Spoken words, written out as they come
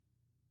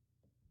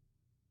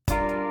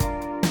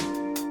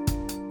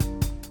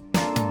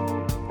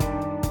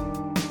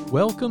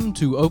Welcome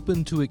to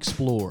Open to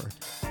Explore,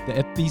 the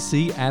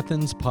FBC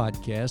Athens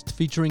podcast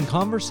featuring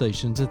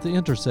conversations at the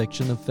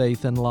intersection of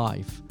faith and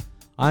life.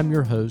 I'm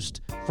your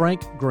host,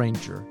 Frank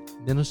Granger,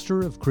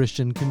 Minister of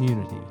Christian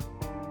Community.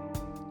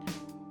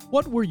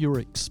 What were your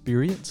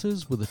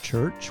experiences with a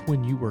church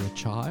when you were a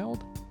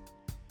child?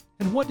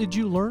 And what did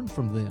you learn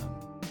from them?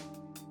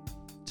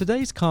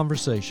 Today's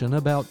conversation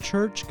about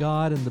church,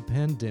 God, and the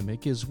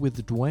pandemic is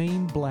with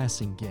Dwayne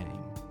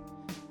Blassingame.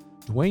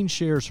 Dwayne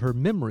shares her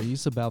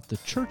memories about the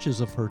churches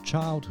of her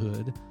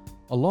childhood,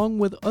 along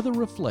with other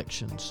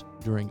reflections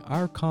during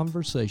our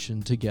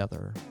conversation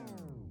together.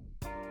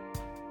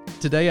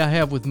 Today I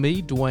have with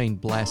me Dwayne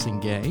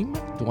Blassingame.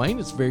 Dwayne,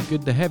 it's very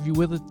good to have you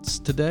with us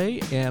today,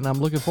 and I'm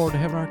looking forward to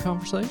having our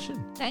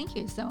conversation. Thank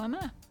you, so am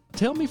I.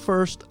 Tell me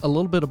first a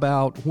little bit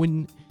about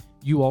when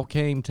you all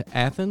came to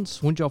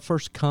Athens. When did y'all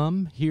first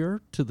come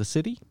here to the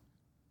city?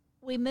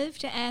 We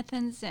moved to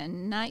Athens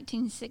in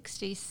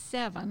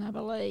 1967, I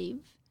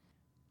believe.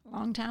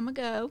 Long time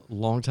ago.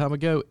 Long time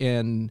ago.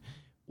 And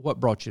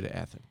what brought you to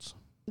Athens?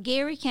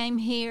 Gary came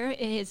here.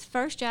 His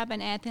first job in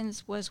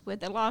Athens was with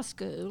the law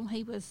school.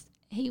 He was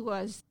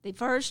the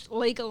first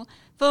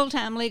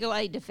full-time legal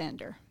aid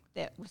defender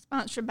that was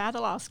sponsored by the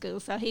law school.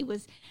 So he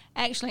was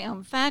actually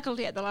on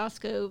faculty at the law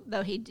school,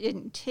 though he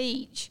didn't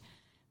teach.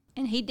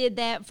 And he did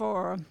that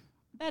for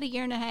about a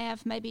year and a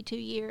half, maybe 2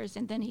 years,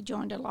 and then he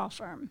joined a law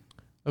firm.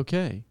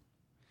 Okay.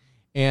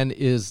 And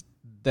is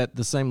that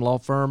the same law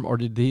firm, or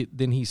did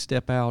he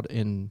step out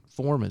and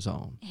form his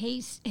own?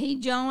 He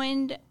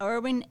joined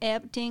Irwin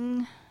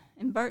Epting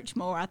and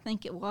Birchmore, I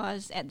think it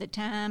was at the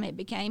time. It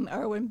became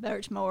Irwin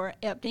Birchmore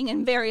Epting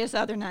and various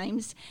other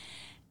names.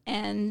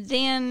 And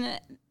then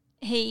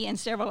he and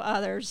several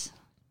others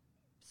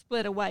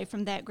split away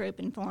from that group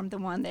and formed the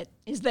one that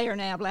is there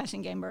now,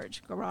 Blassingame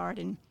Birch Garrard,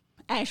 and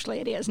Ashley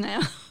it is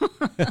now.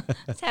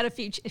 It's had a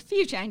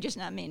few changes,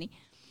 not many.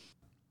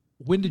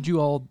 When did you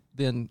all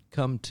then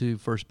come to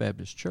First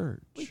Baptist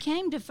Church? We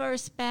came to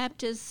First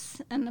Baptist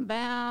in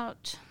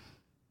about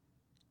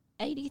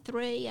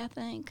 83, I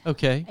think.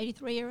 Okay.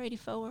 83 or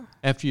 84.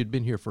 After you'd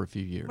been here for a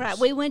few years. Right.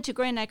 We went to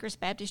Green Acres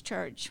Baptist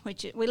Church,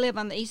 which we live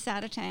on the east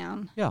side of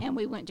town. Yeah. And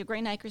we went to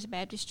Green Acres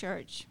Baptist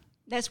Church.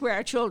 That's where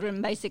our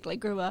children basically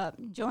grew up,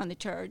 joined the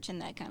church and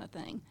that kind of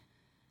thing.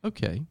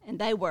 Okay. And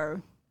they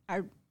were,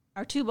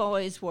 our two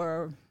boys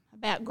were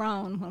about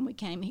grown when we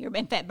came here.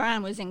 In fact,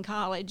 Brian was in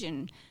college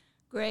and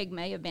Greg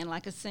may have been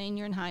like a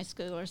senior in high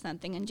school or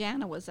something, and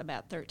Jana was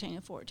about 13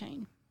 or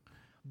 14.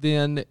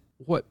 Then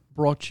what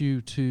brought you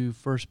to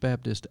First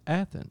Baptist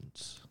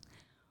Athens?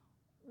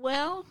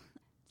 Well,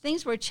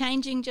 things were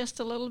changing just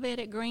a little bit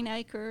at Green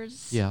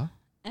Acres. Yeah.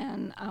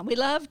 And we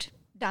loved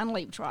Don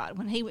Leaptrot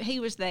when he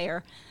was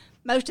there.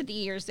 Most of the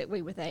years that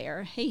we were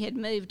there, he had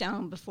moved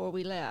on before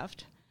we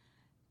left.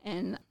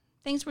 And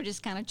things were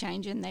just kind of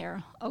changing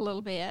there a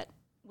little bit.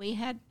 We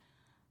had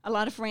a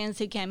lot of friends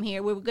who came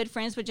here. We were good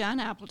friends with John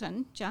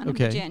Appleton, John in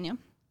Virginia.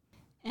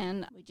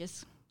 And we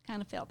just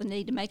kind of felt the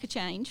need to make a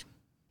change.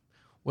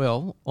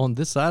 Well, on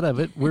this side of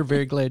it, we're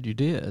very glad you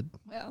did.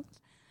 Well,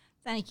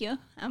 thank you.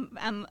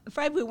 I'm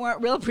afraid we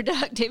weren't real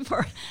productive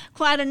for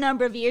quite a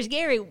number of years.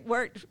 Gary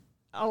worked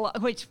a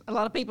lot, which a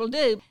lot of people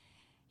do.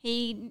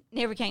 He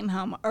never came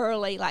home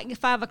early, like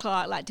 5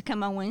 o'clock, like to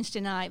come on Wednesday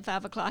night,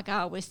 5 o'clock. I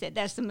always said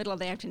that's the middle of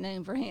the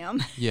afternoon for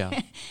him.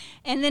 Yeah.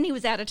 And then he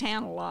was out of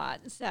town a lot.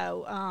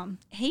 So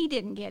he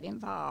didn't get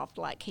involved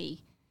like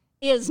he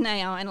is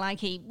now and like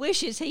he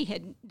wishes he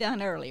had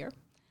done earlier.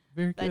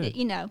 Very good.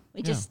 But,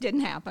 it just didn't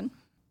happen.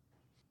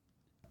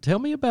 Tell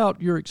me about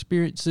your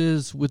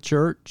experiences with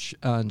church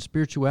and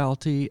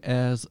spirituality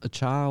as a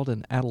child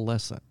and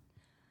adolescent.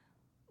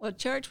 Well,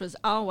 church was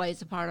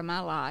always a part of my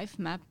life.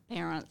 My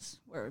parents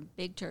were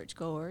big church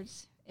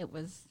goers.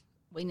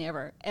 We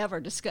never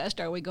ever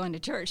discussed, are we going to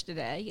church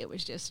today? It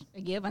was just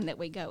a given that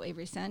we go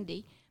every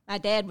Sunday. My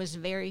dad was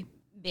very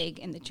big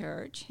in the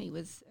church. He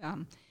was,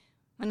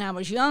 when I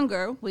was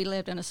younger, we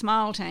lived in a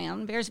small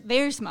town, very,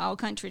 very small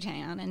country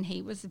town, and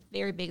he was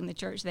very big in the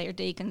church there,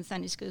 deacon,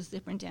 Sunday school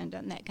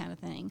superintendent, and that kind of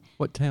thing.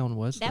 What town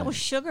was that? That was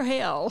Sugar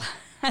Hill.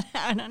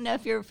 I don't know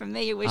if you're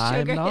familiar with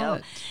I'm Sugar Hill.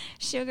 not.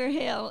 Sugar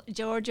Hill,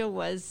 Georgia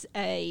was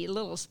a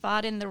little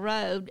spot in the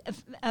road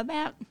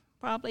about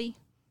probably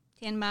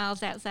 10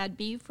 miles outside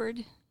Beaufort.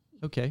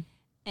 Okay.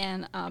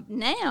 And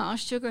now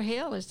Sugar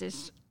Hill is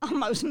this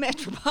almost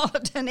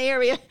metropolitan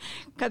area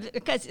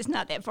because it's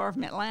not that far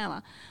from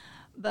Atlanta.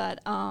 But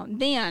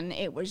then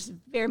it was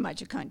very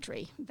much a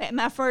country. In fact,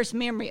 my first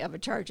memory of a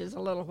church is a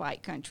little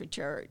white country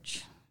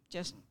church.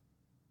 Just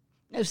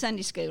no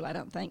Sunday school, I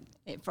don't think,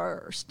 at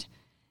first.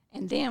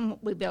 And then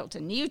we built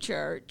a new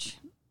church,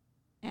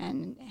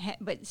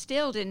 but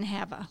still didn't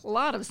have a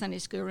lot of Sunday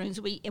school rooms.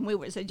 We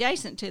was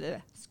adjacent to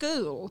the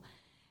school,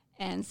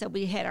 and so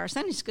we had our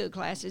Sunday school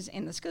classes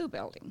in the school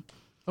building.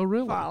 Oh,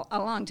 really? For a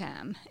long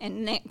time.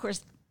 And then, of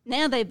course,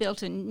 Now they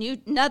built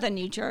another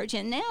new church,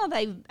 and now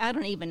I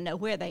don't even know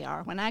where they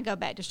are. When I go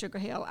back to Sugar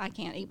Hill, I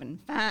can't even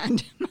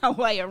find my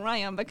way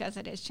around because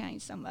it has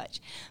changed so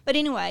much. But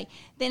anyway,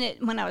 then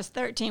when I was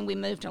 13, we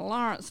moved to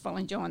Lawrenceville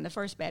and joined the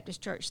First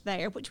Baptist Church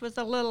there, which was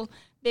a little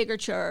bigger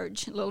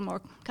church, a little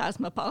more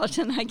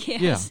cosmopolitan, I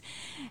guess.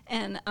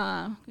 Yeah.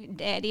 And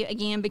Daddy,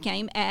 again,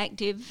 became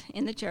active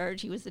in the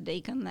church. He was the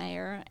deacon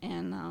there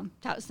and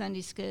taught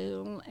Sunday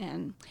school.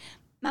 And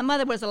my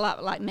mother was a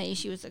lot like me.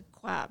 She was a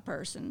quiet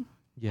person.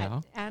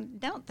 Yeah. I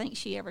don't think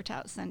she ever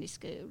taught Sunday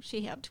school.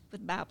 She helped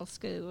with Bible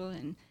school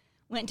and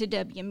went to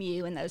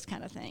WMU and those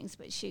kind of things.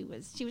 But she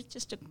was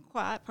just a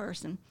quiet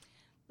person.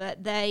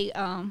 But they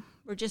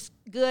were just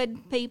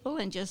good people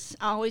and just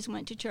always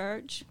went to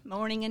church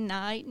morning and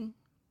night and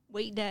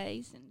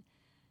weekdays and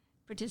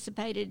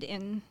participated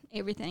in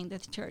everything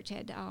that the church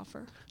had to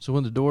offer. So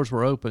when the doors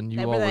were open, you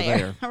all were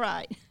there.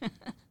 Right.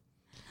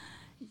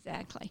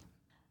 Exactly.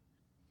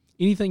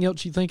 Anything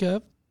else you think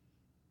of?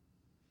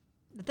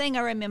 The thing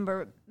I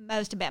remember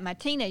most about my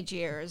teenage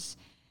years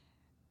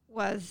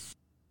was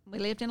we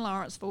lived in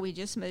Lawrenceville. We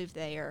just moved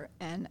there,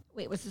 and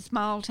it was a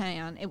small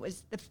town. It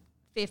was the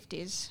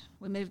 50s.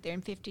 We moved there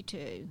in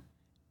 52.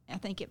 I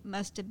think it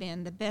must have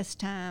been the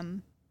best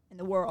time in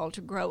the world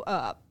to grow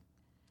up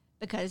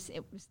because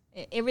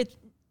it was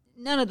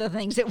none of the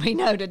things that we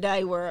know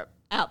today were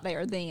out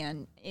there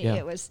then.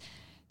 It was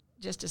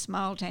just a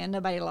small town.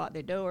 Nobody locked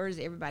their doors.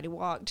 Everybody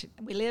walked.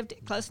 We lived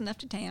close enough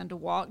to town to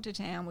walk to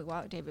town. We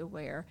walked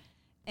everywhere.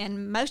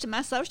 And most of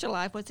my social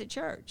life was at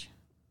church.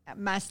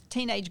 My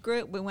teenage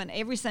group, we went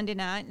every Sunday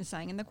night and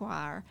sang in the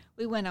choir.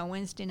 We went on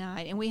Wednesday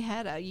night, and we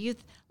had a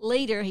youth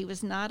leader. He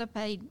was not a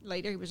paid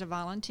leader. He was a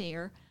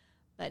volunteer.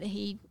 But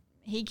he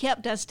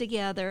kept us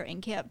together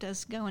and kept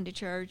us going to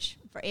church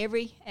for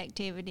every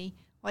activity,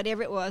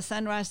 whatever it was,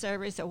 sunrise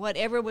service or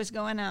whatever was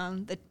going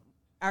on,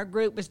 our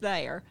group was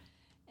there.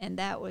 And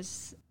that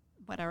was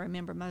what I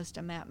remember most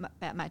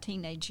about my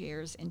teenage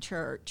years in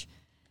church.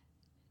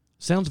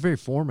 Sounds very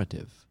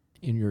formative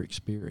in your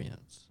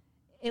experience.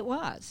 It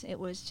was. It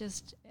was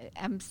just,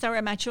 I'm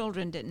sorry my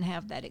children didn't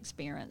have that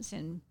experience.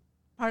 And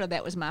part of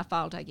that was my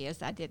fault, I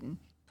guess. I didn't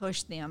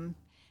push them.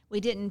 We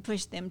didn't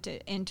push them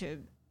into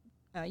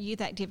youth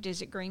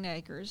activities at Green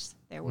Acres.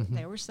 There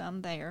were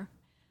some there.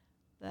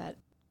 But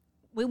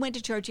we went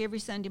to church every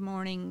Sunday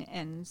morning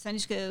and Sunday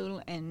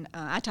school. And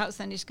I taught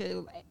Sunday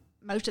school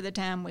most of the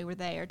time we were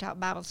there.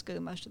 Taught Bible school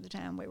most of the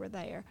time we were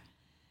there.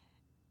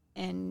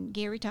 And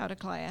Gary taught a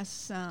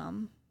class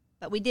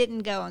but we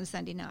didn't go on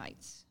Sunday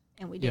nights,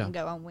 and we didn't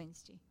go on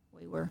Wednesday.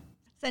 We were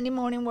Sunday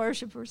morning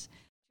worshipers.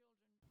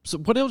 So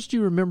what else do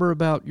you remember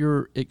about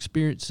your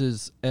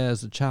experiences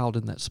as a child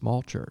in that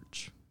small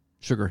church,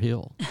 Sugar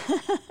Hill?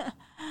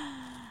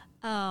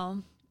 I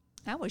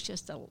was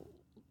just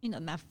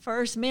my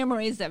first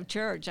memories of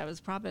church, I was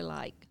probably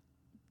like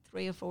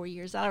 3 or 4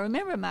 years old. I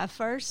remember my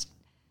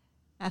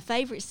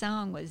favorite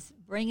song was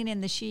Bringing in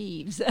the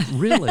Sheaves.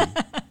 Really?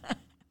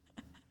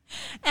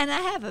 And I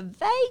have a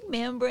vague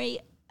memory,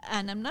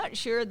 and I'm not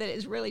sure that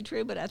it's really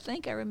true, but I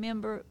think I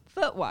remember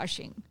foot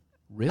washing.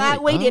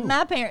 Really?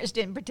 My parents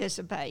didn't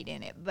participate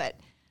in it, but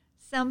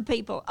some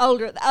people,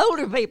 the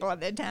older people at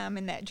the time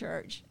in that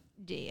church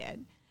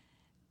did.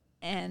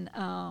 And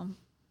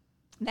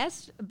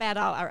that's about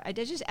all. I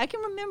can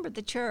remember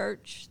the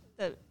church,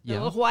 the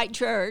little white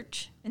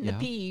church and the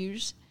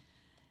pews.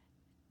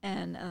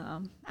 And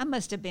I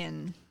must have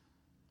been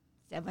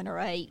 7 or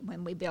 8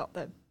 when we built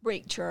the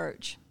brick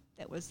church.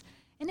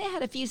 And it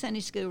had a few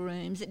Sunday school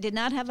rooms. It did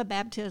not have a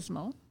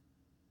baptismal,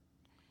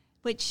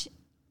 which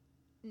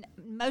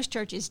most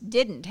churches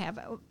didn't have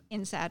an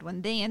inside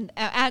one then.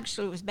 I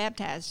actually was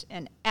baptized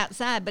and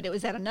outside, but it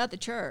was at another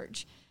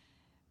church.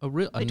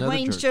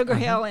 Between Sugar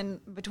Hill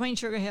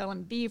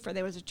and Beaufort,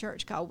 there was a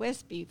church called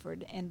West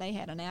Beaufort, and they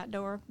had an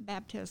outdoor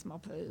baptismal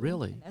pool.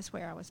 Really? And that's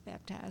where I was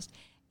baptized.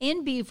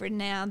 In Beaufort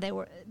now, they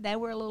were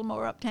a little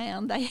more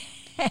uptown. They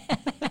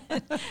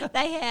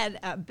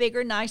had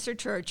bigger, nicer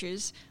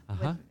churches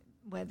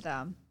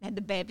had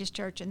the Baptist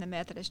church and the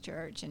Methodist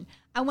church. And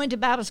I went to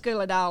Bible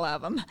school at all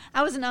of them.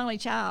 I was an only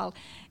child,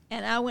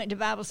 and I went to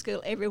Bible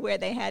school everywhere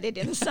they had it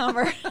in the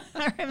summer.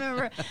 I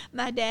remember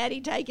my daddy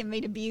taking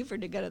me to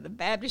Beaufort to go to the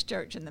Baptist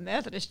church and the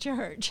Methodist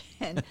church.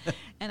 And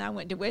I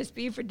went to West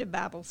Beaufort to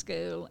Bible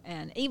school.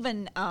 And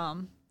even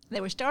they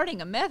were starting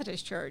a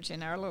Methodist church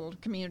in our little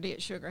community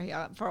at Sugar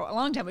Hill. For a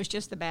long time, it was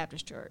just the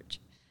Baptist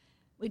church.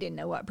 We didn't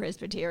know what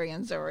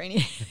Presbyterians or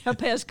any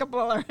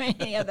Episcopal or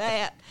any of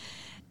that.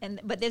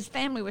 But this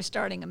family was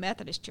starting a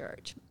Methodist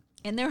church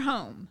in their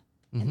home,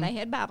 and they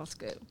had Bible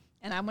school.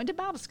 And I went to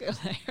Bible school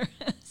there.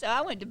 So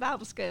I went to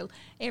Bible school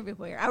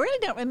everywhere. I really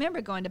don't remember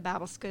going to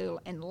Bible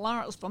school in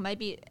Lawrenceville.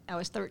 Maybe I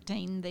was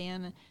 13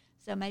 then,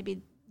 so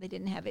maybe they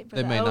didn't have it for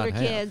the older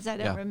kids. I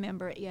don't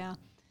remember it,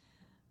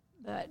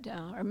 But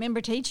I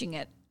remember teaching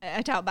it.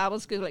 I taught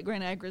Bible school at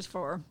Green Acres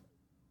for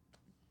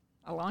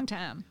a long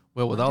time.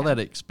 Well, with all that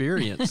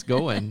experience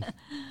going,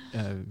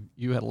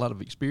 you had a lot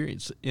of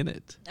experience in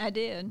it. I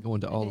did.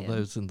 Going to all of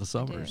those in the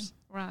summers.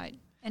 Right.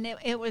 And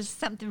it was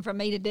something for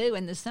me to do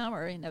in the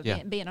summer,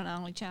 being an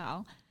only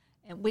child.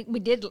 And we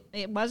did,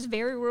 it was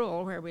very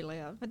rural where we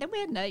lived, but then we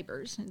had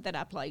neighbors that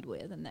I played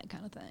with and that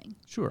kind of thing.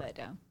 Sure. But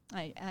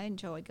I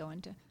enjoyed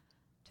going to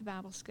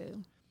Bible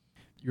school.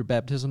 Your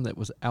baptism that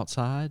was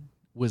outside,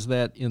 was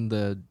that in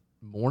the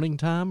morning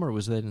time or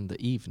was that in the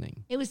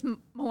evening? It was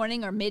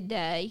morning or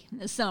midday in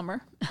the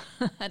summer.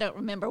 I don't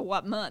remember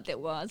what month it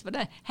was, but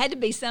it had to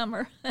be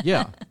summer.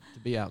 Yeah, to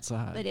be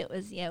outside. But it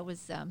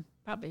was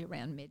probably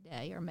around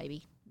midday or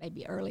maybe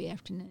early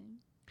afternoon.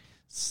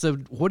 So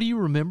what do you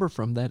remember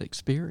from that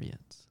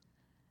experience?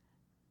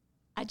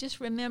 I just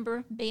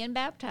remember being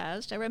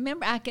baptized.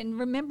 I can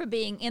remember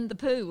being in the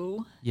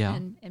pool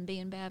and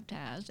being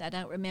baptized. I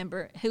don't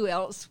remember who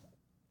else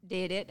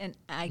did it, and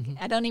I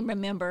don't even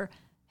remember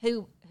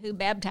who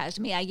baptized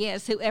me. I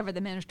guess whoever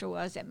the minister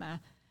was at my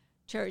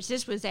church.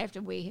 This was after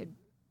we had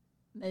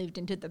moved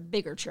into the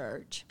bigger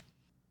church.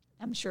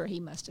 I'm sure he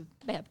must have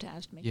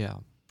baptized me. Yeah.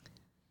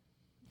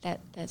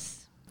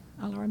 That's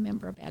all I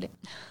remember about it.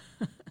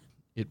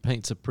 It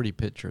paints a pretty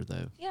picture,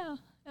 though. Yeah,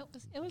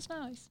 it was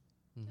nice.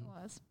 Mm-hmm.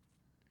 It was.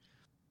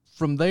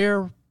 From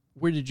there,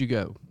 where did you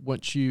go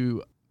once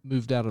you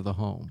moved out of the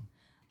home?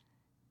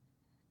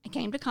 I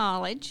came to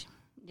college.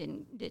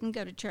 Didn't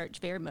go to church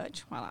very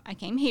much while I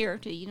came here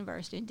to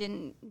university.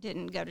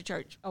 Didn't go to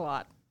church a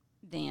lot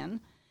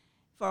then.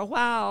 For a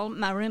while,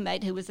 my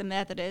roommate, who was a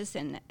Methodist,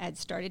 and I'd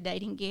started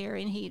dating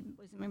Gary, and he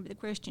was a member of the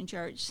Christian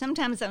church.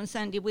 Sometimes on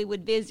Sunday we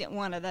would visit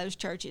one of those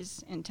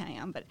churches in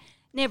town, but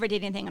never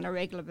did anything on a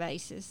regular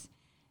basis.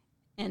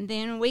 And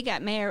then we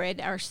got married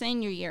our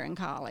senior year in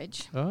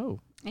college. Oh.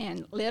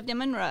 And lived in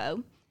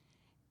Monroe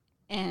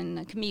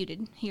and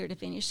commuted here to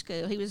finish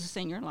school. He was a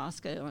senior in law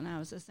school, and I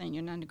was a senior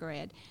in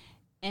undergrad.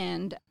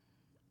 And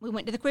we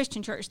went to the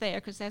Christian church there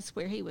because that's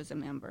where he was a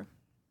member.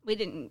 We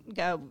didn't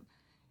go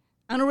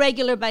on a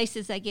regular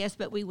basis, I guess,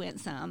 but we went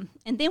some.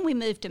 And then we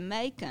moved to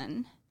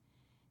Macon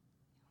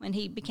when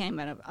he became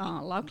a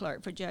law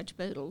clerk for Judge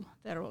Boodle,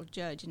 federal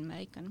judge in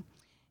Macon.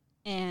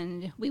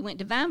 And we went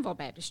to Vineville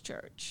Baptist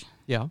Church.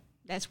 Yeah.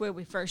 That's where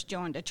we first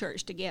joined a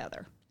church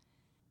together,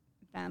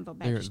 Vineville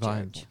There Baptist at Church.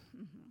 Vineville.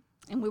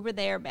 Mm-hmm. And we were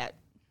there about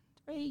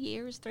 3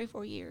 or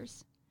 4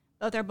 years.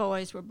 Both our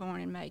boys were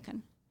born in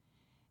Macon.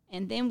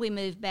 And then we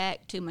moved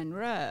back to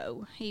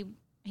Monroe.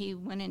 He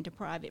went into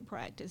private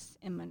practice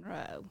in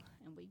Monroe,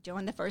 and we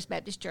joined the First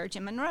Baptist Church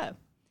in Monroe.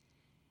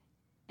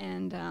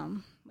 And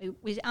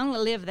we only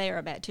lived there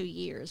about 2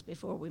 years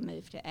before we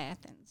moved to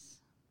Athens.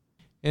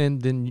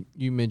 And then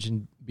you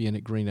mentioned being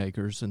at Green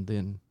Acres and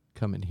then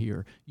coming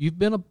here. You've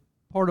been a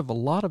part of a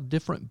lot of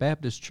different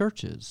Baptist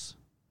churches.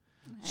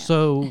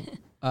 So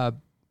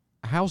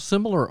how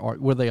similar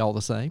were they all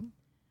the same?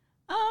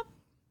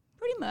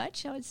 Pretty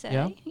much, I would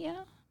say.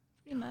 Yeah,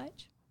 pretty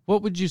much.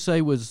 What would you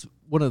say was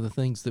one of the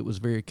things that was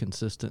very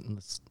consistent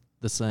and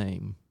the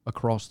same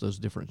across those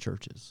different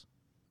churches?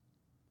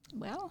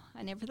 Well,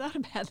 I never thought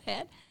about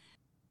that.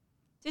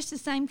 Just the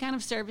same kind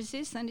of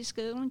services, Sunday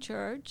school and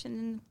church.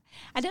 And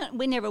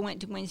we never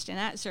went to Wednesday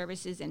night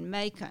services in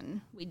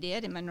Macon. We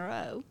did in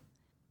Monroe.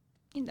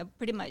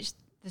 Pretty much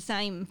the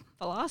same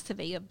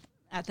philosophy of,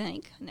 I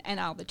think, and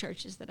all the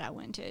churches that I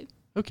went to.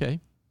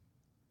 Okay.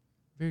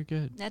 Very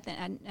good.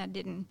 Nothing. I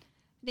didn't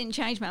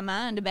change my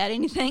mind about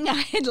anything I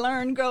had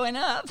learned growing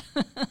up.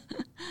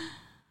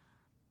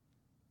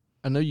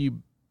 I know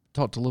you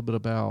talked a little bit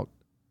about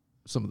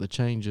some of the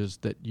changes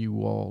that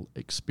you all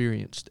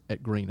experienced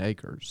at Green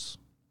Acres.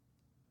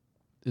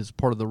 Is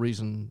part of the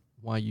reason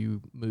why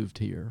you moved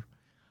here.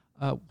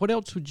 What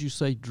else would you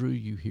say drew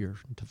you here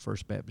to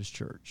First Baptist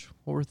Church?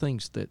 What were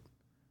things that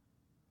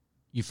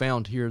you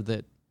found here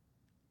that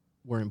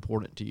were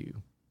important to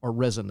you or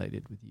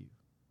resonated with you?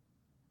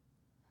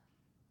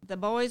 The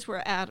boys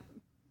were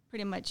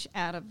pretty much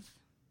out of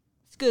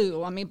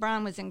school. I mean,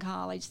 Brian was in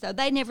college, so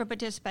they never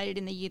participated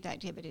in the youth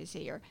activities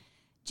here.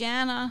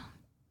 Jana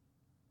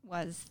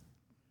was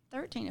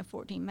 13 or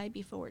 14,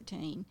 maybe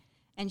 14,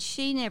 and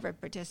she never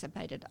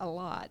participated a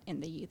lot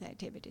in the youth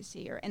activities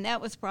here. And that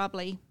was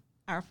probably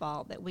our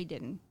fault that we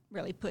didn't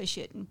really push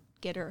it and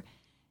get her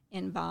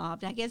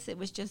involved. I guess it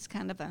was just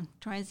kind of a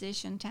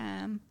transition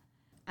time.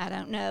 I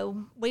don't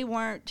know.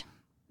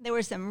 There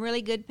were some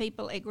really good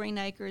people at Green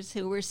Acres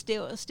who we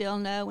still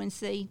know and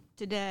see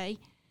today.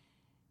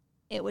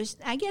 It was,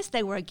 I guess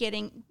they were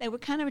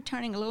kind of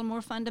turning a little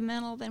more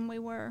fundamental than we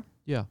were.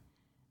 Yeah.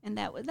 And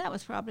that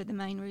was probably the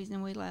main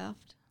reason we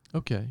left.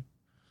 Okay.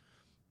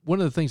 One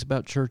of the things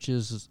about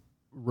churches is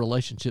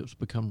relationships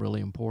become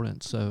really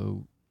important.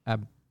 So I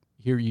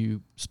hear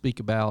you speak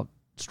about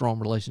strong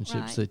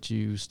relationships that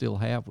you still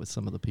have with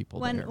some of the people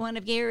there. One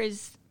of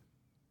Gary's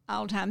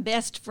all-time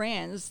best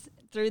friends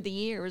through the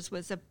years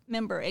was a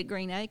member at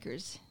Green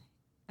Acres.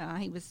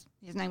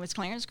 His name was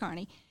Clarence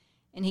Carney,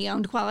 and he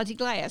owned Quality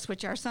Glass,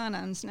 which our son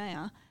owns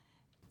now.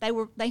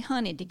 They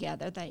hunted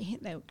together.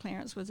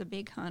 Clarence was a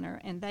big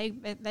hunter, and they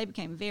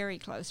became very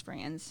close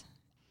friends.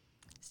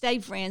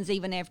 Stayed friends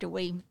even after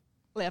we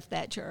left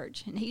that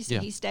church, and he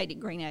stayed at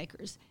Green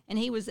Acres, and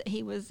he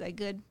was a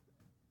good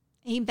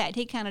In fact,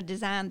 he kind of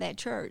designed that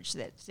church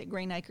that's at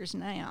Green Acres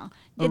now.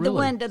 Oh, Did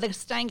really? the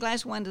stained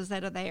glass windows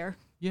that are there.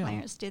 Yeah.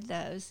 Clarence did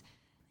those.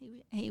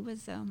 He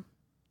was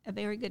a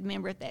very good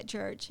member at that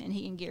church, and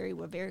he and Gary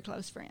were very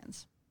close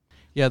friends.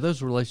 Yeah,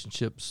 those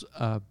relationships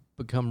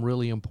become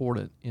really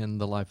important in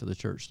the life of the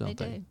church, don't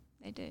they?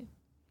 They do.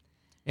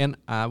 And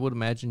I would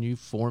imagine you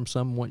formed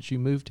some once you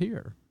moved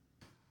here.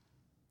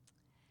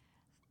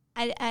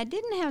 I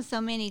didn't have so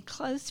many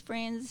close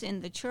friends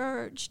in the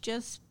church,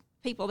 just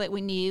people that we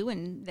knew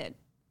and that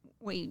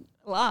we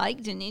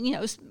liked and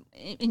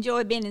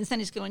enjoyed being in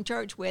Sunday school and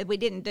church with. We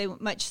didn't do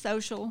much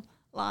social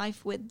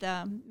life with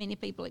many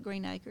people at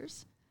Green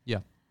Acres. Yeah.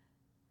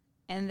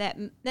 And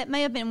that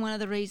may have been one of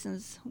the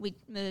reasons we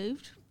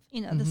moved.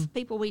 The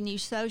people we knew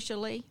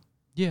socially,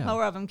 Yeah.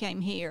 more of them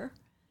came here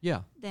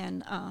Yeah.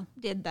 than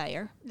did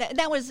there.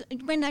 That was,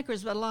 Green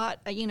Acres was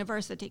a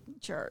university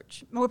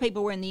church. More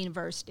people were in the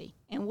university,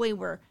 and we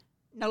were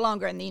no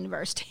longer in the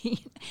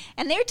university.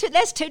 And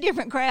that's two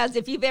different crowds.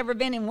 If you've ever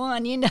been in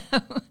one,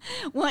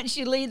 once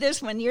you leave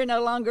this one, you're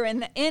no longer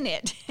in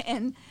it.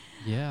 And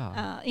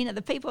Yeah.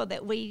 the people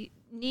that we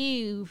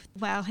knew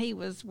while he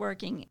was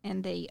working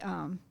in the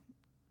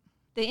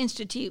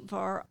Institute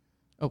for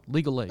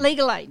Legal aid.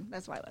 Legal aid,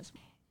 that's what it was.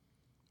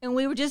 And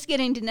we were just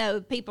getting to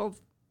know people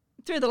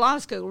through the law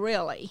school,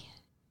 really.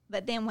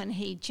 But then when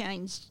he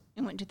changed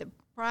and went to the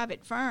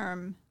private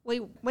firm,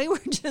 we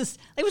were just,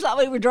 it was like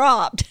we were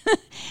dropped.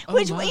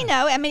 Which, my.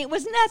 it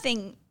was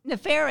nothing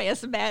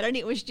nefarious about it.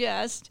 It was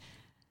just,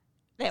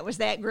 that was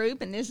that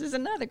group and this is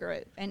another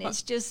group. And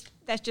it's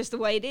that's just the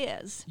way it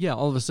is. Yeah,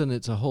 all of a sudden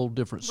it's a whole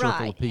different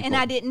circle of people. And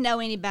I didn't know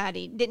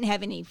anybody, didn't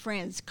have any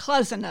friends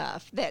close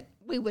enough that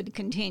we would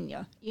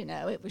continue.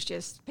 It was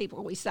just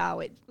people we saw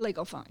at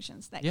legal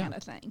functions, that kind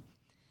of thing.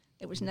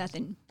 There was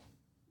nothing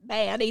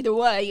bad either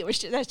way.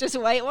 That's just the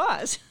way it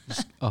was.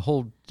 Just a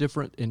whole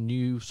different and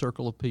new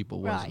circle of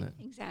people, wasn't it?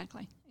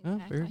 Exactly. Oh,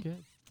 very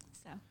good.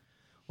 So,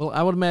 Well,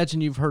 I would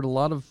imagine you've heard a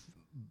lot of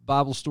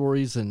Bible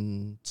stories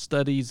and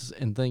studies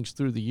and things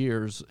through the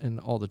years in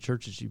all the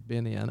churches you've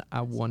been in.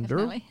 I wonder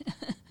definitely.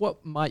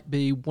 what might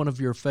be one of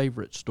your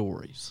favorite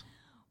stories?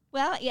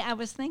 Well, yeah, I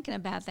was thinking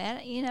about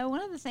that.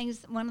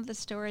 One of the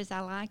stories I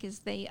like is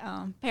the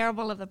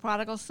parable of the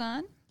prodigal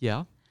son.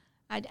 Yeah.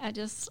 I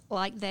just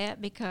like that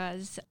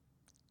because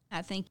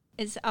I think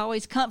it's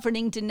always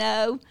comforting to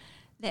know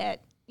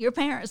that your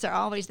parents are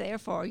always there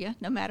for you,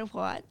 no matter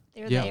what.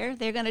 They're there.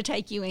 They're going to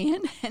take you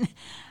in. And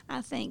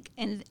I think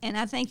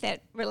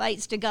that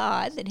relates to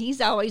God, that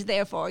he's always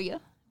there for you.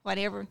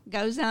 Whatever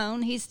goes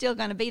on, he's still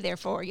going to be there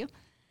for you.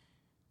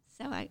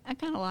 So I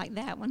kind of like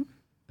that one.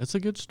 That's a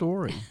good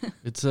story.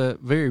 It's a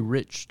very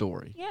rich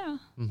story. Yeah,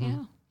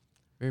 yeah.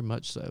 Very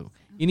much so.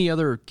 Any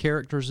other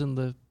characters in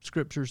the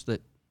scriptures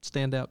that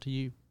stand out to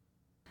you?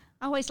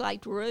 I always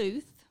liked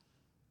Ruth.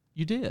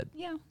 You did?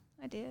 Yeah,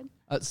 I did.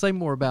 Say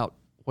more about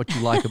what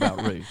you like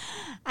about Ruth.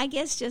 I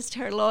guess just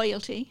her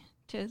loyalty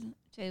to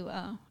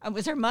it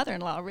was her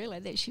mother-in-law, really,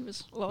 that she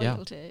was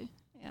loyal to.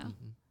 Yeah.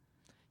 Mm-hmm.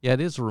 Yeah,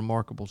 it is a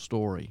remarkable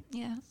story.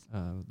 Yes.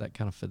 That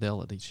kind of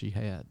fidelity she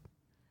had.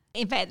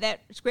 In fact,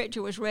 that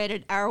scripture was read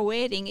at our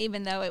wedding,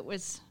 even though it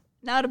was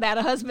not about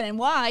a husband and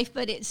wife,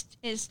 but it's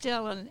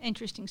still an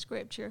interesting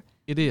scripture.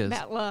 It is.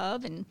 About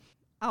love and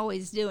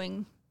always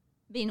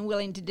being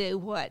willing to do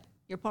what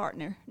your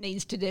partner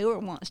needs to do or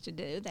wants to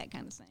do, that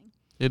kind of thing.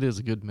 It is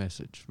a good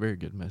message, very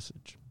good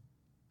message.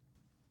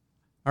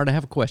 All right, I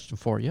have a question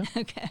for you.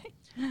 Okay.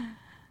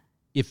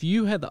 If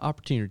you had the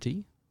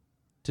opportunity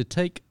to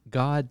take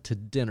God to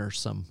dinner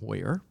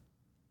somewhere,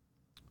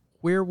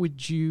 where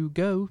would you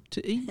go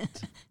to eat?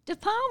 De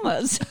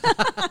Palma's.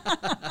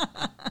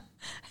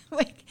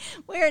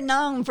 We're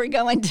known for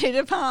going to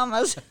De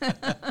Palma's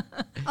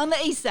on the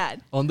east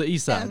side. On the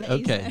east side, the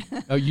east okay.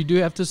 side. Oh, you do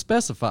have to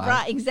specify.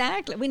 Right,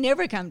 exactly. We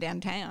never come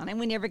downtown, and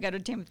we never go to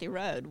Timothy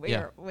Road. We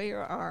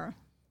are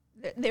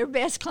their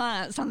best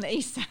clients on the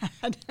east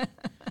side.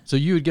 So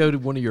you would go to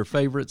one of your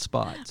favorite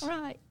spots.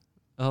 Right.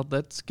 Oh,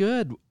 that's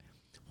good.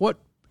 What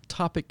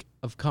topic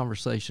of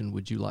conversation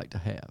would you like to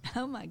have?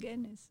 Oh, my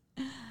goodness.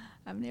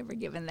 I've never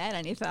given that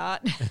any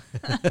thought.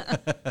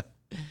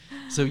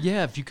 So,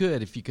 yeah, if you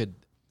could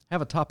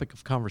have a topic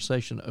of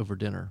conversation over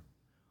dinner,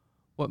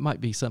 what might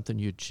be something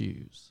you'd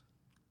choose?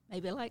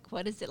 Maybe like,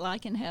 what is it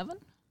like in heaven?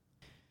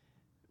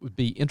 It would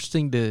be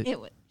interesting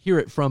to hear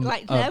it from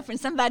like to know from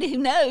somebody who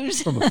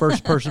knows. From a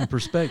first-person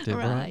perspective,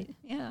 right?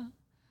 Yeah.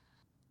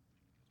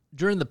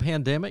 During the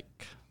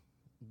pandemic,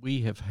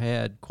 we have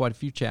had quite a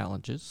few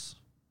challenges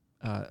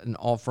in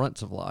all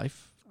fronts of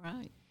life.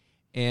 Right.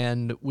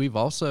 And we've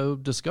also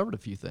discovered a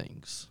few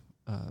things,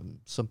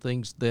 some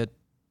things that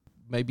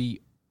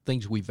maybe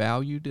things we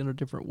valued in a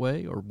different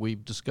way, or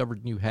we've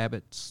discovered new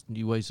habits,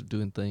 new ways of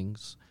doing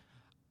things.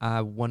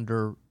 I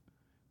wonder,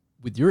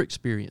 with your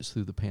experience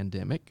through the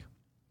pandemic,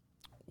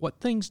 what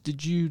things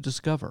did you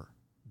discover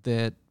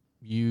that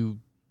you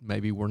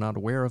maybe were not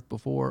aware of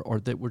before, or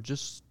that were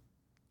just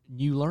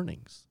new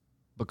learnings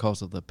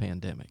because of the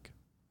pandemic?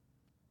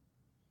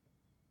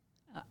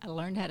 I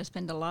learned how to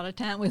spend a lot of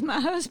time with my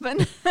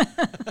husband.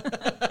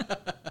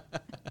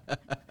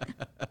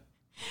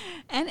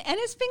 And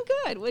it's been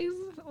good.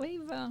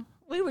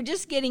 We were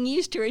just getting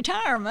used to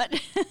retirement.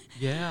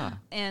 Yeah.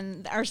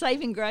 And our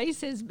saving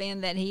grace has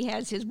been that he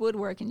has his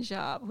woodworking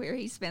shop where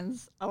he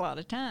spends a lot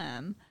of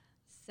time.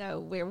 So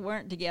we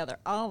weren't together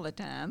all the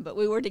time, but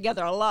we were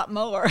together a lot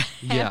more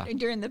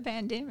during the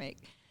pandemic.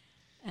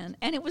 And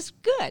it was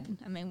good.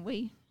 I mean,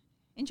 we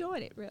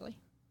enjoyed it, really.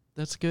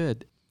 That's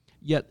good.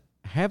 Yet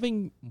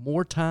having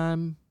more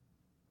time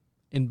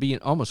and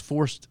being almost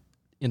forced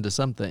into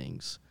some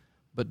things,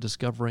 but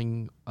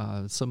discovering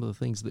some of the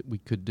things that we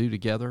could do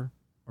together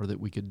or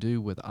that we could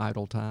do with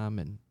idle time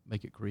and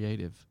make it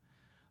creative,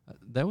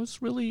 that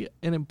was really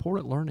an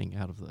important learning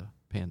out of the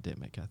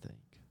pandemic, I think.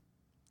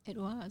 It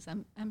was.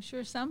 I'm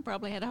sure some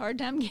probably had a hard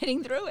time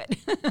getting through it.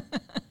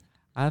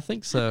 I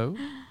think so.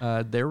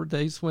 There were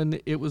days when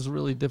it was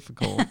really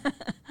difficult.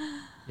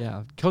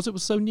 Yeah, because it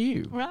was so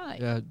new.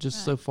 Right.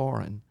 Just so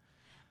foreign.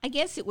 I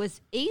guess it was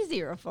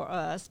easier for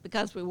us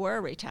because we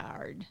were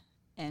retired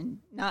and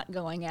not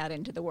going out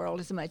into the world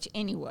as much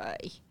anyway.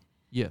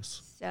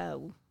 Yes.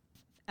 So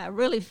I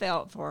really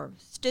felt for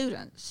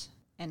students,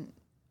 and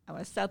I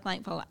was so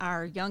thankful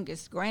our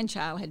youngest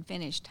grandchild had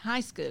finished high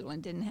school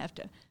and didn't have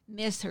to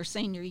miss her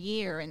senior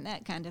year and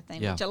that kind of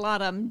thing, which a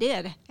lot of them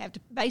did have to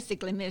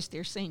basically miss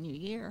their senior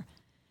year.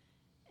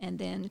 And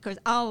then, because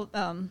all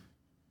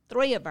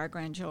three of our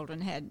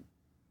grandchildren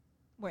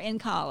were in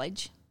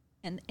college,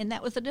 and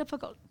that was a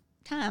difficult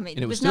time.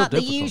 It was not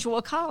the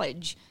usual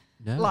college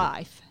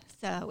life,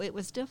 so it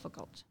was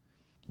difficult.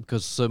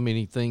 Because so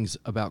many things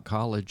about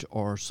college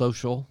are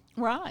social.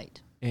 Right.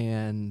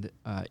 And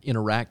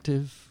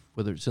interactive,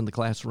 whether it's in the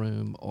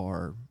classroom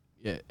or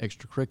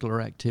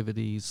extracurricular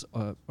activities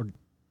or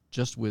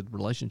just with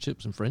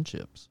relationships and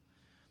friendships.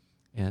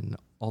 And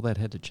all that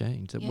had to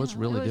change. It was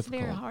really difficult. It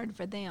was very hard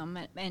for them.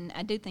 And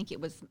I do think it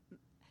was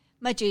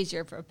much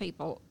easier for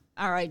people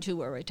our age who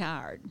were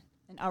retired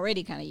and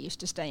already kind of used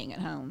to staying at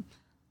home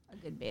a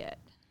good bit.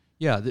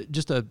 Yeah,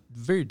 just a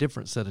very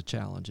different set of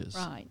challenges.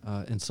 Right.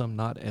 And some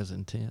not as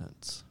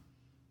intense.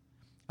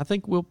 I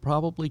think we'll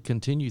probably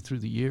continue through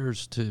the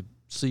years to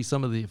see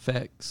some of the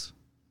effects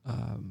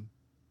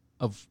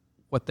of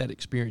what that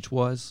experience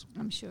was.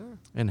 I'm sure.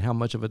 And how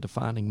much of a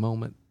defining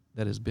moment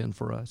that has been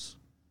for us.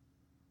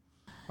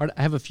 All right,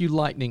 I have a few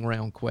lightning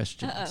round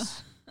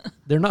questions.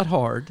 They're not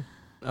hard,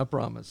 I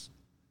promise.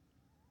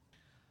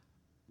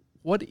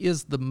 What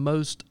is the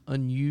most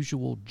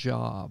unusual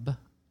job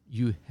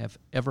you have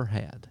ever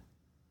had?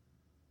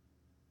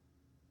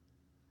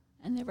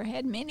 I never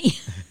had many.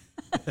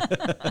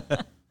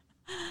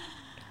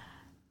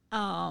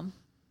 I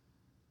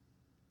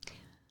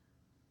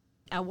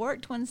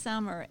worked one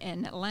summer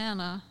in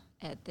Atlanta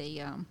at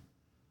the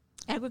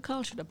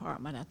agriculture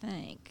department, I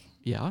think.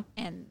 Yeah.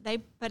 And they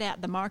put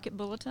out the Market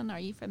Bulletin. Are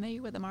you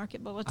familiar with the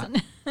Market Bulletin?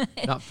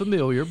 Not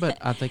familiar, but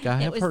I think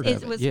I have heard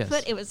of it.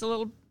 Yes. It was a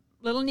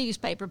little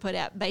newspaper put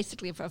out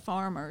basically for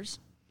farmers.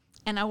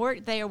 And I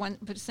worked there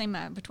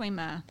between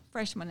my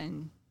freshman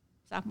and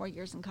sophomore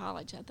years in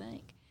college, I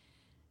think.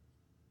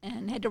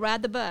 And had to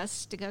ride the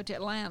bus to go to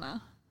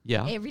Atlanta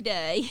every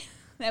day.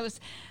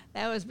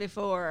 That was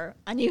before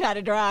I knew how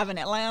to drive in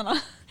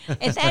Atlanta.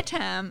 At that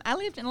time, I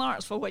lived in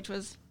Lawrenceville, which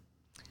was,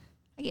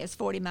 I guess,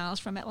 40 miles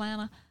from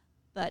Atlanta.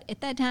 But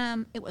at that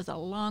time, it was a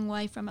long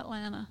way from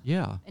Atlanta.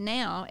 Yeah. And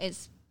now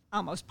it's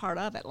almost part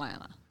of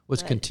Atlanta. Well,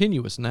 it's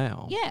continuous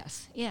now.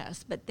 Yes.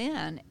 But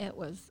then it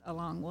was a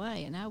long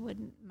way,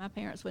 and my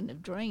parents wouldn't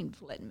have dreamed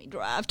of letting me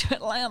drive to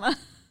Atlanta.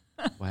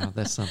 Wow,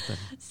 that's something.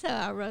 So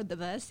I rode the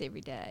bus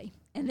every day.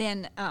 And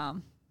then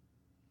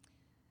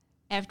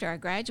after I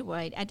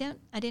graduated,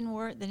 I didn't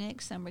work the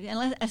next summer.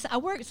 Unless I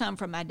worked some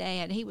for my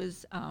dad. He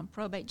was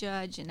probate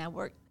judge, and I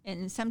worked,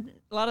 and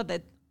a lot of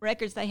the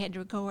records they had to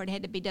record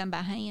had to be done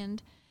by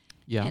hand.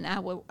 Yeah. And I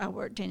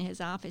worked in his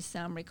office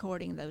some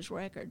recording those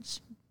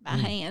records by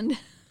hand.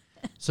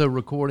 So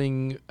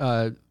recording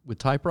with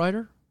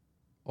typewriter?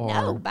 Or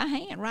no, by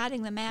hand,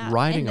 writing them out.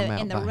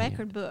 In the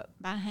record book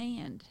by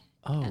hand.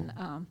 Oh. And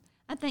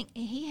I think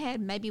he had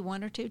maybe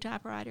one or two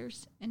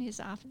typewriters in his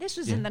office. This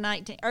was in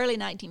the early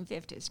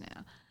 1950s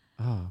now.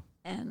 Oh.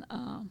 And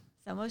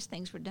so most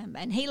things were done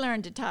and he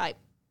learned to type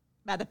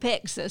by the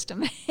PEG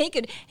system. He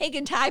could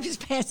type as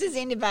fast as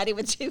anybody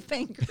with two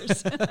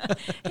fingers.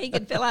 He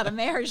could fill out a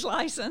marriage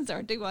license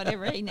or do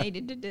whatever he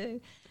needed to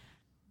do.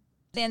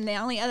 Then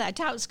I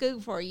taught school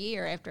for a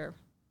year after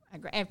I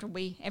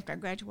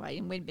graduated,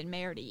 and we'd been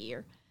married a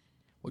year.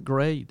 What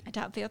grade? I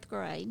taught 5th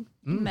grade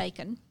in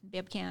Macon,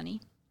 Bibb County.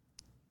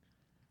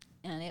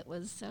 And it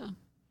was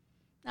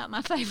not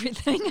my favorite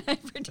thing I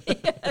ever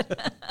did.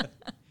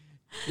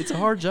 It's a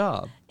hard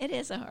job. It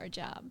is a hard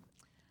job.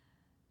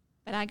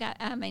 But I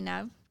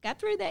got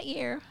through that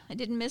year. I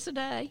didn't miss a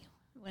day.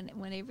 Went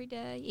every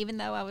day, even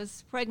though I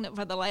was pregnant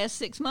for the last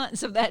 6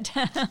 months of that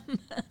time.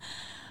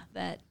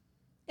 But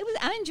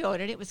I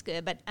enjoyed it. It was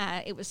good, but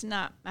it was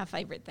not my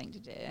favorite thing to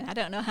do. I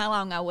don't know how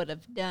long I would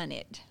have done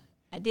it.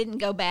 I didn't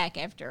go back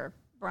after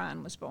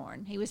Brian was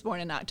born. He was born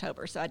in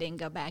October, so I didn't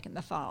go back in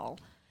the fall.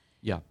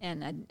 Yeah.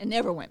 And I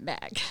never went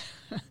back.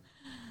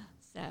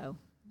 So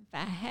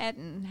I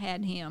hadn't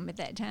had him at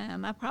that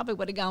time, I probably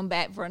would have gone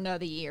back for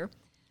another year.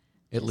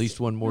 At least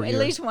one more year. At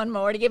least one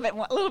more to give it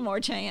a little more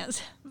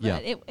chance.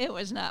 But Yeah. it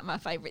was not my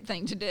favorite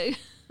thing to do.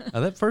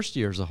 Now, that first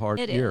year is a hard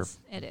year.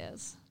 It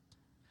is.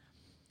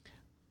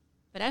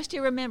 But I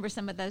still remember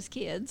some of those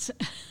kids.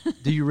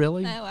 Do you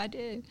really? No, I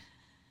do.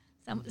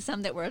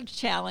 Some that were a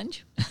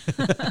challenge.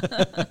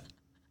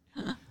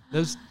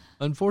 Those,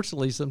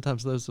 unfortunately,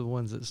 sometimes those are the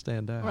ones that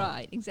stand out.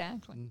 Right,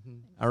 exactly. Mm-hmm.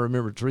 I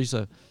remember,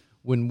 Teresa,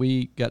 when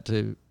we got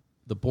to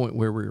the point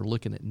where we were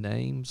looking at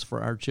names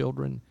for our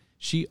children,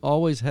 she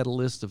always had a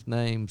list of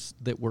names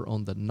that were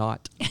on the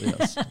not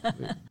list.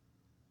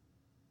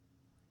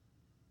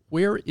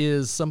 Where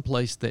is some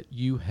place that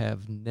you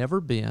have never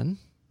been,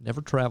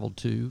 never traveled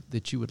to,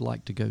 that you would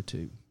like to go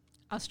to?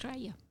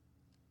 Australia.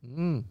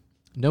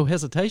 No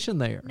hesitation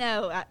there.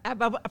 No, I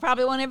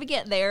probably won't ever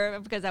get there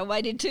because I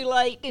waited too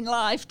late in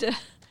life to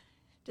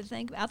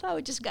think. I thought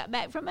we just got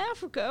back from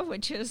Africa,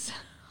 which is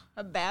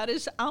about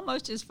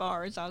almost as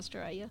far as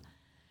Australia.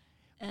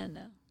 And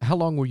how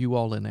long were you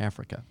all in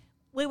Africa?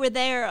 We were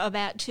there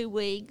about 2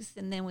 weeks,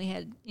 and then we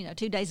had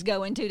 2 days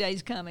going, 2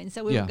 days coming.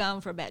 So we were gone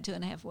for about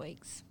 2.5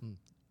 weeks.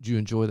 Did you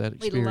enjoy that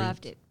experience? We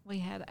loved it. We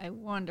had a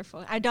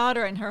wonderful. Our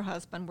daughter and her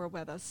husband were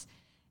with us,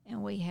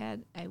 and we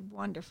had a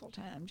wonderful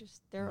time.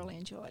 Just thoroughly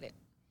enjoyed it.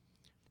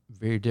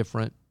 Very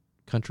different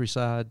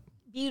countryside.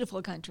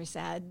 Beautiful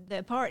countryside.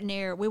 The part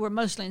near, we were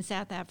mostly in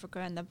South Africa,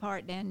 and the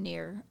part down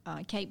near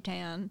Cape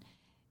Town,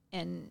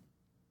 and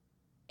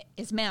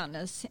it's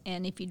mountainous.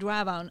 And if you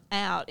drive on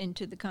out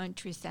into the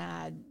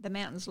countryside, the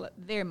mountains look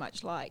very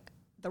much like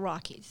the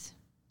Rockies,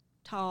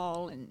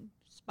 tall and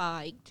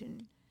spiked,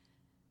 and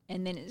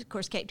then of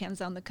course Cape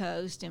Town's on the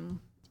coast, and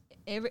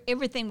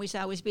everything we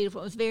saw was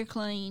beautiful. It was very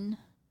clean.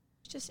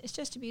 It's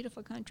just a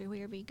beautiful country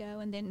wherever you go.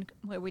 And then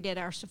where we did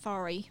our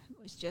safari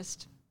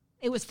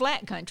it was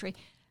flat country.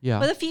 Yeah.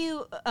 With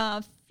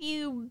a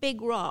few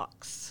big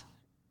rocks.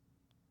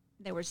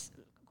 There was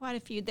quite a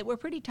few that were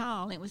pretty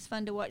tall, and it was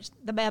fun to watch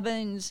the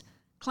baboons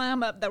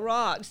climb up the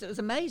rocks. It was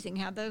amazing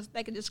how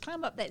they could just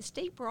climb up that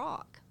steep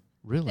rock.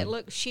 Really? That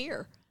looked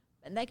sheer.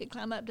 And they could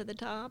climb up to the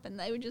top, and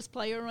they would just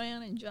play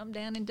around and jump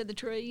down into the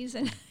trees,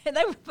 and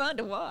they were fun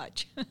to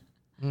watch.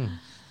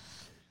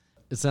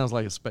 It sounds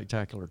like a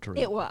spectacular trip.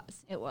 It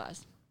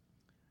was.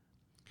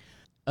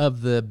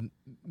 Of the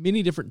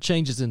many different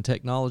changes in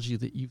technology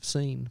that you've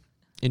seen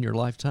in your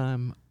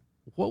lifetime,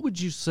 what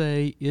would you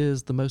say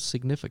is the most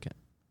significant?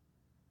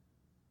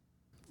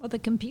 Well, the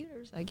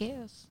computers, I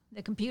guess.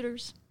 The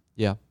computers.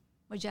 Yeah.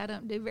 Which I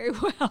don't do very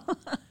well.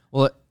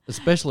 Well,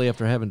 especially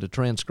after having to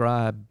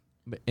transcribe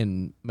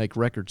and make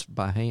records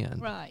by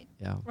hand. Right.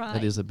 Yeah. Right.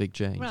 That is a big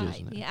change, Right.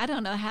 isn't it? Yeah, I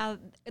don't know how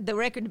the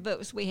record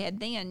books we had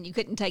then, you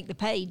couldn't take the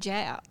page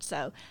out.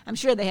 So I'm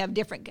sure they have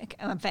different,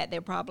 in fact,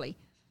 they're probably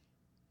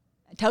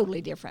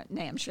totally different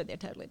now. I'm sure they're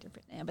totally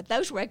different now. But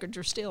those records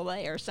are still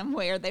there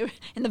somewhere. They're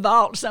in the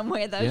vault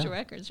somewhere. Those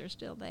records are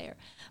still there.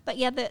 But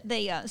yeah,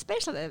 the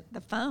especially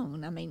the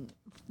phone. I mean,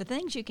 the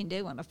things you can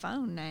do on a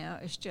phone now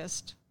is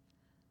just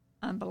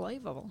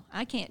unbelievable.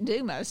 I can't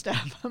do most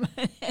of them.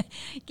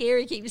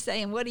 Gary keeps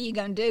saying, "What are you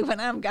going to do when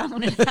I'm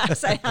gone?" And I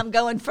say, "I'm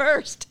going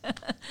first,"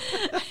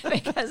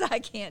 because I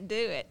can't do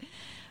it.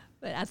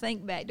 But I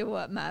think back to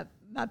what my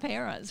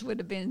parents would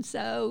have been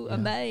so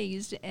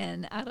amazed,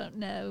 and I don't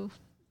know,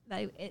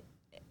 they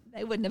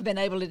wouldn't have been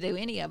able to do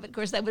any of it. Of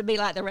course, they would be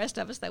like the rest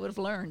of us. They would have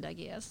learned, I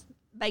guess,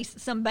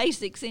 some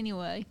basics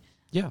anyway.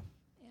 Yeah.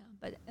 Yeah,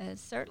 but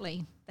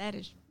certainly that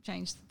has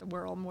changed the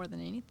world more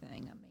than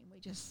anything. I mean, we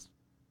just.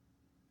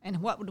 And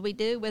what would we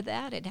do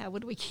without it? How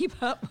would we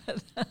keep up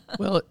with it?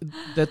 Well,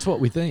 that's what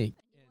we think.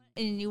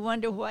 And you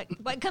wonder what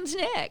comes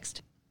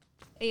next.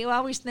 You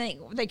always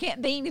think there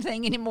can't be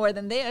anything any more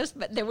than this,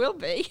 but there will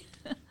be.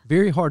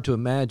 Very hard to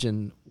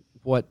imagine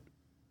what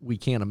we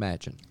can't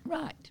imagine.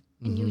 Right.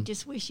 And you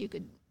just wish you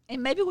could,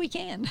 and maybe we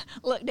can,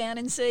 look down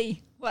and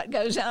see what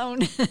goes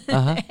on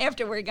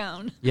after we're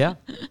gone. Yeah.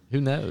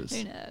 Who knows?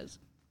 Who knows?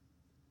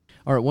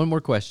 All right, one more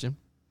question.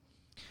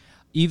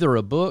 Either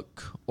a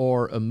book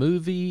or a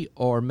movie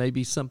or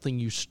maybe something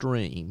you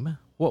stream,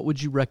 what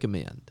would you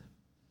recommend?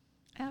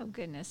 Oh,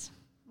 goodness.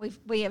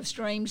 We have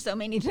streamed so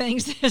many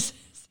things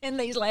in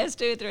these last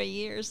 2 or 3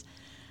 years.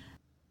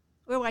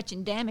 We're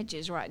watching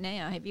Damages right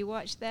now. Have you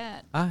watched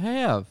that? I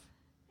have.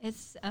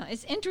 It's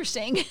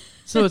interesting.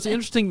 So it's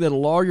interesting that a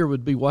lawyer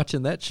would be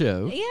watching that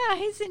show. Yeah,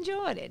 he's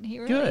enjoyed it. He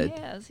really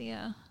has,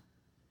 yeah.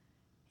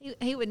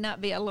 He would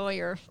not be a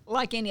lawyer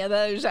like any of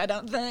those, I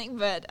don't think,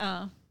 but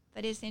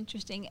it's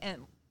interesting.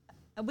 And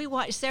we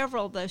watched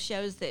several of those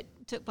shows that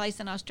took place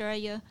in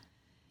Australia.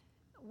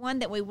 One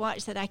that we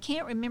watched that I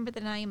can't remember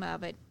the name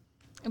of it.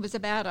 It was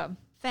about a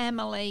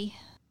family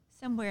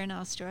somewhere in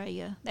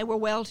Australia. They were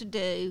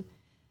well-to-do,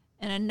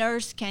 and a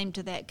nurse came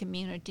to that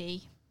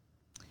community.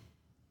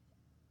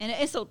 And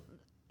it's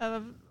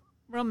a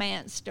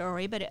romance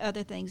story, but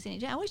other things in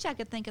it. I wish I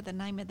could think of the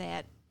name of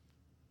that.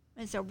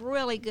 It's a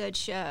really good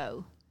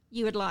show.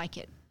 You would like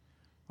it.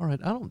 All right,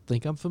 I don't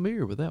think I'm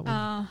familiar with that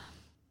one.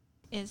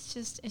 It's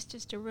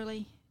just a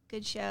really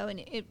good show, and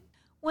it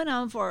went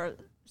on for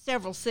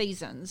several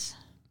seasons.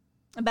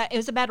 It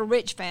was about a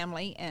rich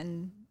family,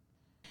 and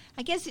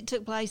I guess it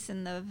took place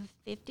in the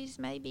 50s,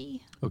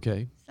 maybe.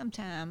 Okay.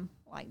 Sometime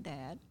like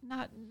that.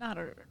 Not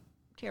a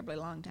terribly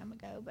long time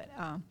ago, but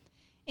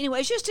anyway,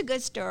 it's just a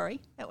good story.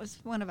 That was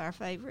one of our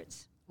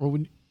favorites. Well,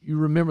 when you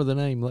remember the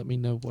name, let me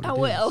know what it is. I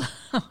will.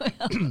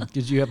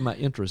 Because you have my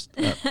interest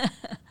up.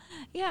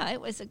 Yeah,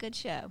 it was a good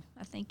show.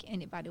 I think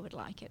anybody would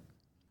like it.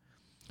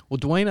 Well,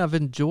 Dwayne, I've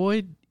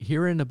enjoyed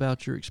hearing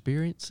about your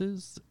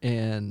experiences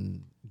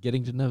and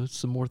getting to know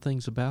some more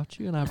things about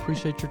you, and I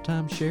appreciate your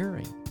time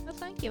sharing. Well,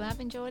 thank you. I've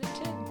enjoyed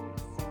it too.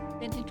 It's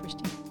been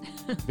interesting.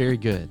 Very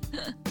good.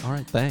 All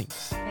right,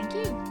 thanks. Thank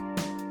you.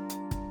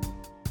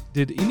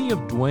 Did any of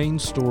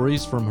Dwayne's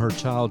stories from her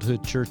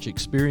childhood church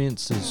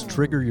experiences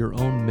trigger your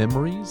own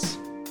memories?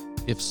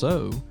 If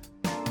so,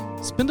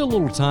 spend a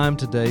little time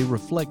today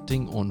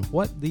reflecting on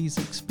what these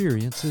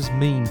experiences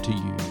mean to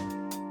you.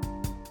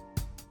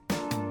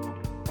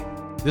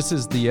 This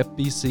is the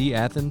FBC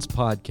Athens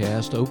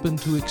podcast, Open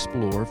to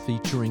Explore,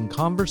 featuring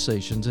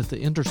conversations at the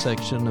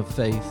intersection of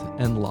faith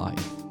and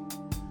life.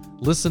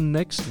 Listen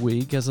next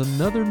week as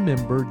another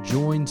member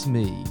joins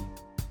me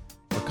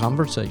for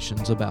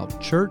conversations about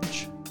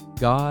church,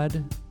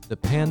 God, the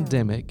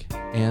pandemic,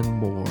 and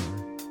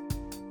more.